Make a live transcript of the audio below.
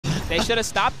They should have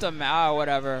stopped him. Oh,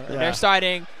 whatever. Yeah. They're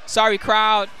starting. Sorry,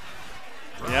 crowd.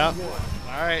 Yeah.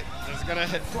 All right. Just gonna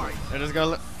hit. They're just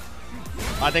gonna.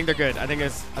 I think they're good. I think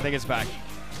it's back.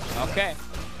 Okay.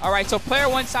 All right. So player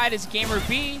 1 side is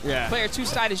Gamerbee. Yeah. Player 2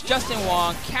 side is Justin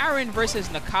Wong. Karen versus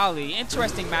Nakali.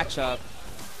 Interesting matchup.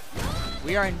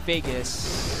 We are in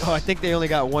Vegas. Oh, I think they only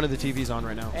got one of the TVs on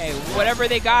right now. Hey, whatever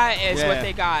they got is what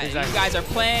they got. Exactly. You guys are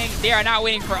playing. They are not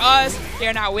waiting for us. They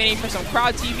are not waiting for some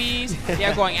crowd TVs. They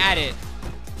are going at it.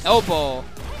 Elbow.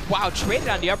 Wow, traded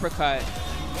on the uppercut.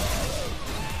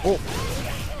 Oh.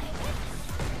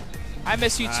 I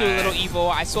miss you too, Little Evil.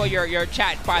 I saw your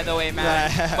chat, by the way,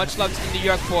 man. Yeah. Much love to the New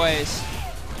York boys.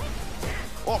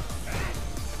 Oh.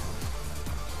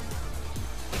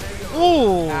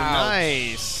 Ooh, Ouch.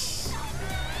 nice.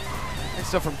 Nice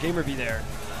stuff from Gamerbee there.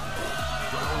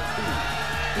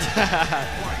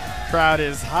 Crowd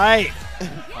is hype.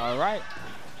 All right.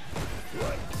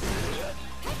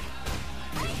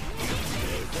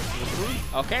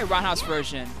 Okay, roundhouse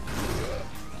version.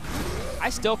 I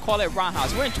still call it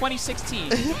roundhouse. We're in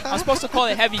 2016. I'm supposed to call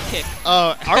it heavy kick.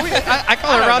 Oh, are we? I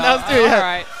call it I don't roundhouse know. too. All Yeah.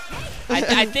 right.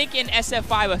 I think in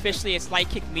SF5 officially it's light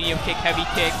kick, medium kick, heavy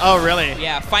kick. Oh, really?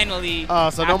 Yeah, finally. Oh,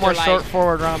 so no after, more like, short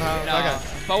forward roundhouse. No, Okay.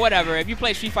 but whatever. If you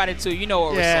play Street Fighter 2, you know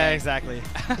what we're Yeah, saying. exactly.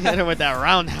 Hit him with that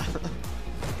roundhouse.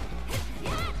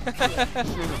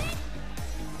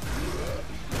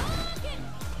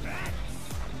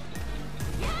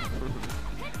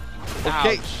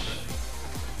 Okay. Ouch.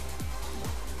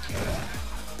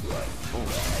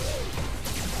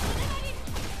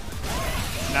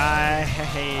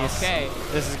 Nice. Okay.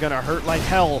 This is gonna hurt like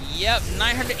hell. Yep,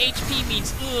 900 HP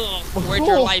means, ugh, where'd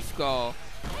your life go?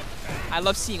 I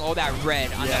love seeing all that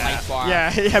red on the life bar.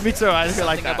 Yeah, yeah, me too. I feel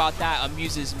like Something that. about that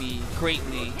amuses me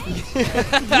greatly.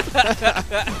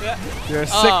 You're a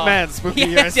sick man, Spooky. You're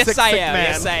a Yes, sick, yes, I sick am. man.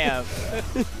 Yes, I am.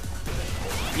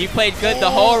 You played good the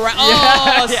whole round.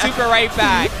 Oh, Yeah, yeah. super right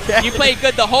back. Yeah. You played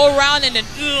good the whole round, and then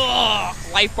ugh,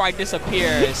 life bar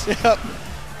disappears. Yep.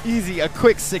 Easy, a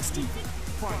quick 60.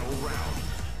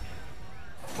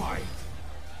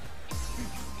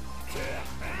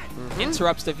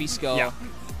 Interrupts the V-skill. Yeah.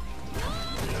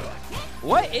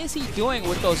 What is he doing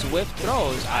with those whip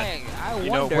throws? I wonder.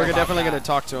 You know, we're about definitely that. going to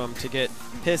talk to him to get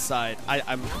his side.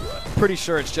 I'm pretty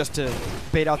sure it's just to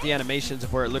bait out the animations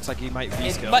of where it looks like he might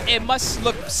V-skill. It must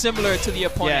look similar to the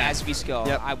opponent Yeah. as V-skill.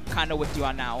 Yep. I'm kind of with you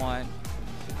on that one.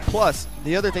 Plus,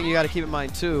 the other thing you got to keep in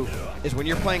mind too is when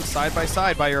you're playing side by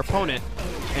side by your opponent,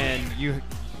 and you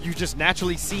just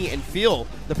naturally see and feel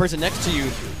the person next to you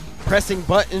pressing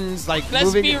buttons, like Let's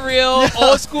moving. be real.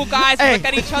 Old school guys Hey. look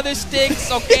at each other's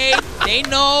sticks, okay? They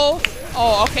know.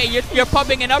 Oh, okay, you're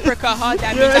pumping an uppercut, huh?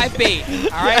 That means I bait.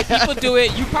 All right, people do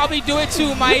it. You probably do it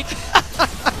too, Mike.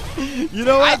 You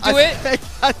know what? I do it.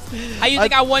 How you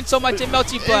think I won so much in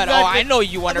Melty Blood? Exactly. Oh, I know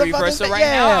you want a I was about to reversal say, right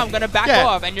yeah. now. I'm going to back Yeah.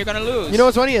 off, and you're going to lose. You know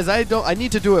what's funny is I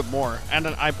need to do it more, and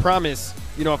I promise.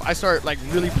 You know, if I start like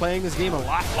really playing this game a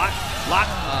lot,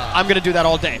 I'm gonna do that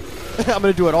all day. I'm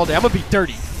gonna do it all day. I'm gonna be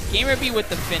dirty. Gamerbee with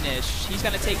the finish. He's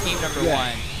going to take game number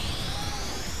 1.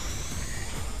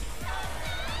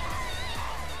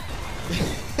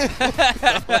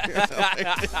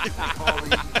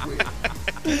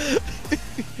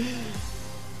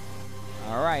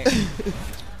 All right.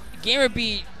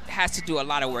 Gamerbee has to do a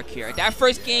lot of work here. That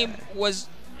first game was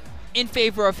in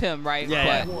favor of him, right?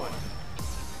 Yeah, but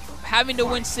having to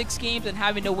win 6 games and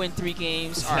having to win 3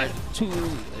 games are two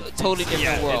totally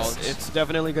different worlds. It's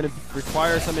definitely gonna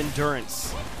require some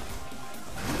endurance.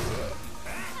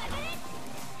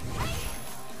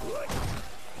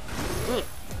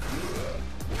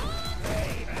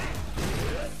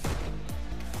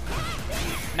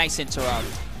 Nice interrupt.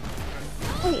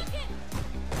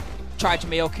 Charge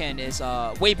Mayoken is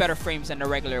way better frames than the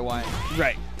regular one.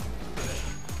 Right.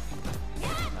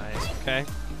 Nice. Okay.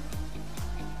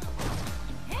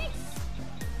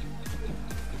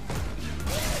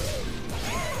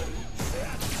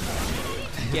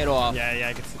 Get off. Yeah,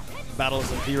 I can see battles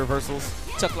of V reversals.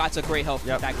 Took lots of great help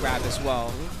Yep. from that grab as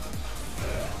well.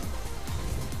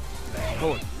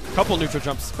 Oh, a couple neutral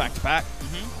jumps back to back.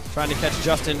 Trying to catch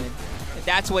Justin.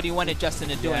 That's what he wanted Justin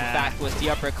to do, in Yeah. fact, was the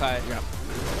uppercut. Yep.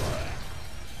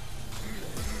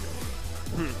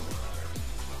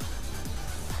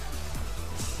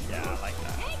 Yeah, I like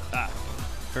that.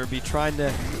 Kirby trying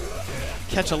to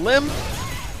catch a limb.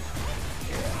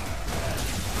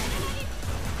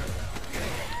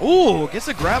 Ooh, gets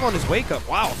a grab on his wake up.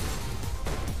 Wow.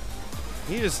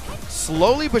 He is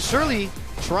slowly but surely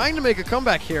trying to make a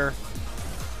comeback here.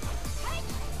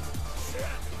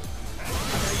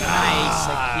 Nice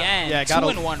again. Yeah, 2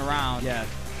 in 1 round. Yeah.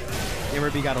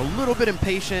 Gamerbee got a little bit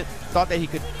impatient, thought that he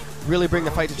could really bring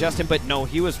the fight to Justin, but no,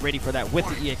 he was ready for that with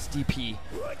the EXDP.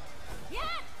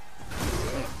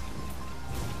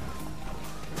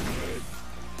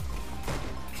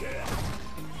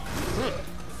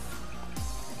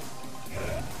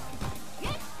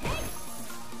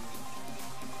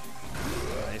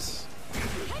 Nice.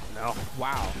 No.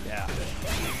 Wow. Yeah.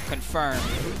 Confirmed.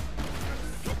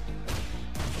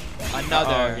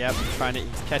 Another. Yep.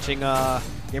 He's catching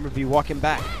Gamerbee walking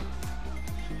back.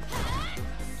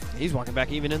 He's walking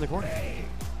back even in the corner.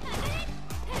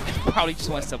 Probably just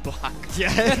wants to block.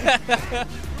 Yeah.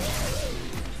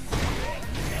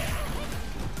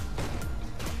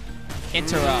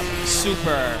 Interrupt.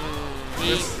 Super.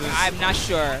 I'm not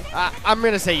sure. I'm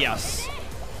going to say yes.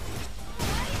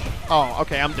 Oh,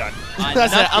 okay, I'm done.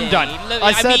 That's it. I'm done.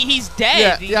 I mean, he's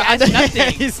dead. Yeah, he has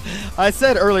nothing. I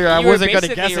said earlier I You were wasn't going to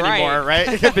basically guess anymore, right?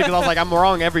 Because I was like, I'm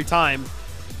wrong every time.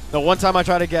 The one time I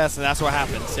try to guess, and that's what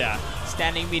happens, yeah.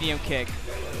 Standing medium kick.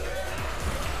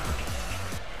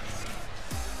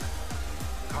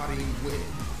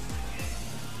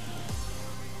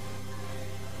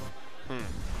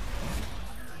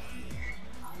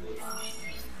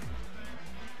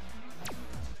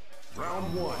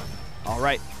 Round 1. All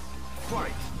right.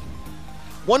 Fight.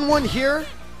 1-1 here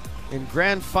in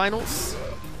grand finals.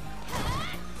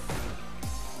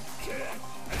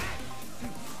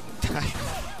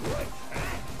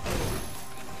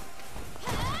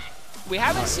 We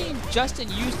haven't seen Justin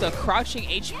use the crouching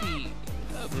HP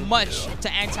much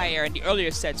to anti-air in the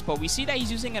earlier sets, but we see that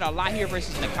he's using it a lot here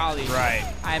versus Nakali. Right.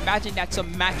 I imagine that's a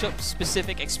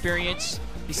matchup-specific experience.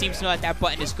 He seems to know that that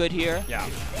button is good here. Yeah.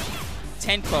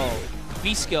 Tenko,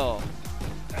 V-skill.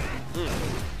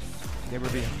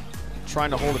 Gamerbee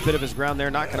trying to hold a bit of his ground there,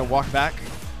 not going to walk back.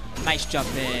 Nice jump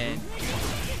in.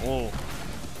 Oh.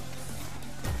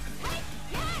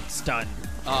 Stun.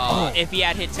 If he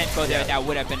had hit Tenko there, that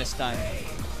would have been a stun.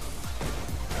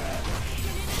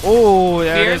 Oh,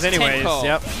 there it Fierce is anyways. Tenko.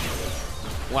 Yep.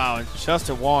 Wow, and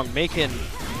Justin Wong making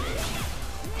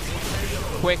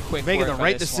Quick the work on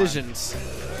right this one. decisions.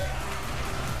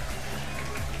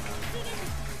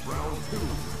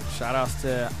 Shout outs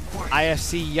to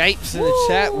IFC Yipes in the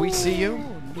chat. We see you.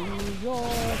 New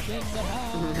York in the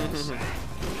house.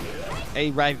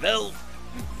 A rival.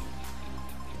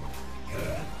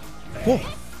 Whoa.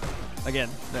 Again,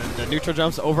 the neutral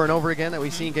jumps over and over again that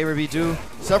we've seen Gamerbee do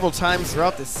several times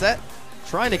throughout this set.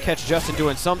 Trying to catch Justin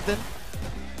doing something.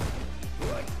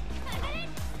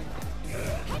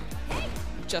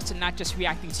 Justin not just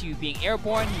reacting to you being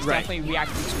airborne, he's Right. definitely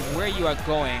reacting to where you are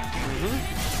going.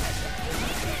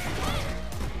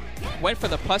 Went for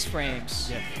the plus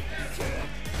frames. Yeah.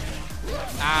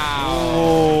 Ow.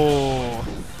 Oh.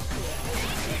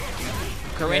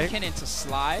 Karinkin into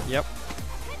slide. Yep.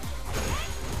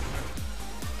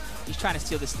 He's trying to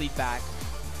steal the sleep back.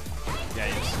 Yeah,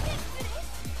 he is.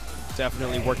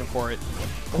 Definitely working for it.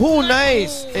 Oh,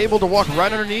 nice. Able to walk right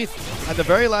underneath at the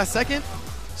very last second.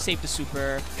 Save the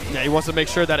super. Yeah, he wants to make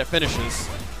sure that it finishes.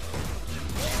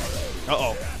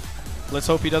 Uh-oh. Let's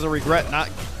hope he doesn't regret not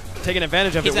taking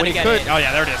advantage of He's it when he gonna could. get it. Oh,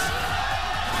 yeah, there it is.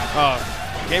 Oh,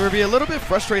 Gamerbee a little bit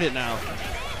frustrated now.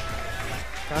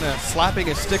 Kind of slapping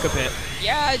his stick a bit.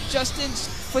 Yeah, Justin's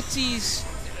footsie's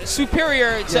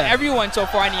superior to everyone so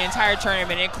far in the entire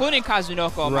tournament, including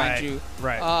Kazunoko, mind you.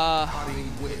 Right.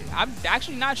 I'm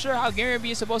actually not sure how Gamerbee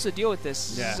is supposed to deal with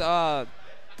this. Yeah. This is,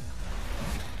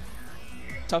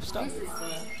 tough stuff. This is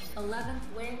the 11th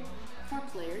win for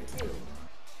player 2.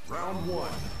 Round 1.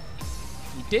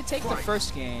 He did take the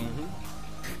first game.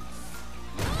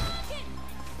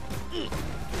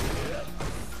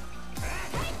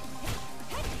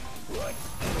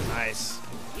 Nice.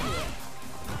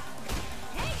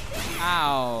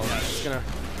 Ow. It's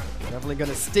definitely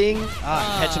gonna sting.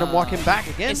 Catching him walking back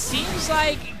again. It seems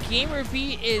like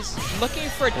Gamerbee is looking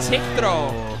for tick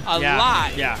throw a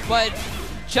lot. Yeah. But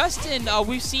Justin,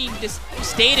 we've seen this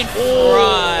stayed in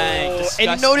front.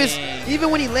 And notice, Disgusting. even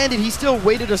when he landed, he still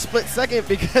waited a split second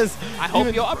because I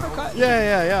hope you'll uppercut.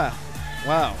 Yeah.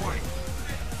 Wow.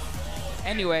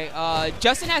 Anyway,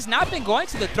 Justin has not been going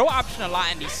to the throw option a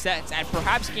lot in these sets, and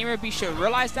perhaps Gamerbee should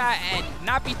realize that and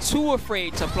not be too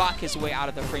afraid to block his way out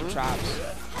of the frame traps.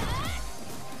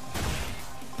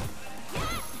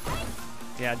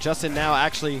 Yeah, Justin now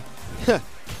actually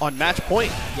on match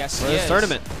point. Yes, for he this is.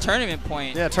 tournament. Tournament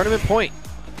point. Yeah, tournament point.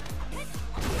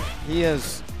 He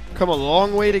has come a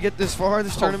long way to get this far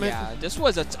this tournament. Yeah, this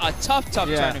was a tough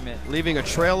tournament. Leaving a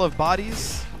trail of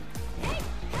bodies.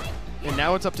 And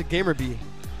now it's up to Gamerbee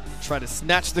to try to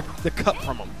snatch the cup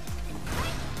from him.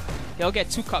 He'll get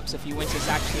 2 cups if he wins this,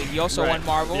 actually. He also won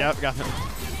Marvel. Yep, got him.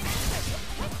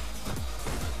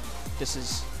 This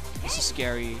is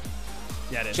scary.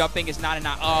 Yeah, it is. Jumping is not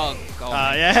enough. Oh,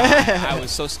 yeah. God. I was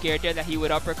so scared there that he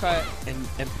would uppercut. And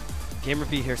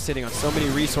Gamerbee here sitting on so many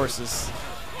resources.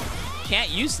 Can't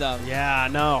use them. Yeah,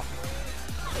 no.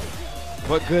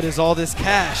 What good is all this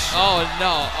cash? Oh,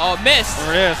 no. Oh, missed.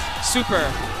 There it is. Super.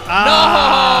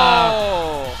 Ah.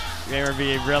 No.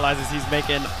 Gamerbee realizes he's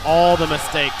making all the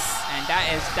mistakes. And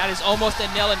that is almost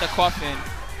a nail in the coffin.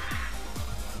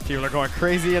 People are going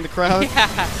crazy in the crowd. Yeah.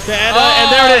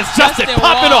 And there it is. Justin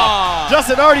popping Wong. off.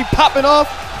 Justin already popping off.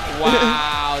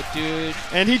 Wow, dude.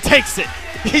 And he takes it.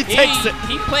 He takes it.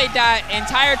 He played that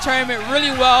entire tournament really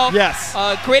well. Yes.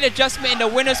 Great adjustment in the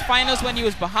winners finals when he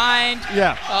was behind.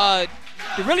 Yeah.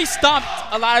 He really stomped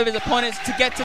a lot of his opponents to get to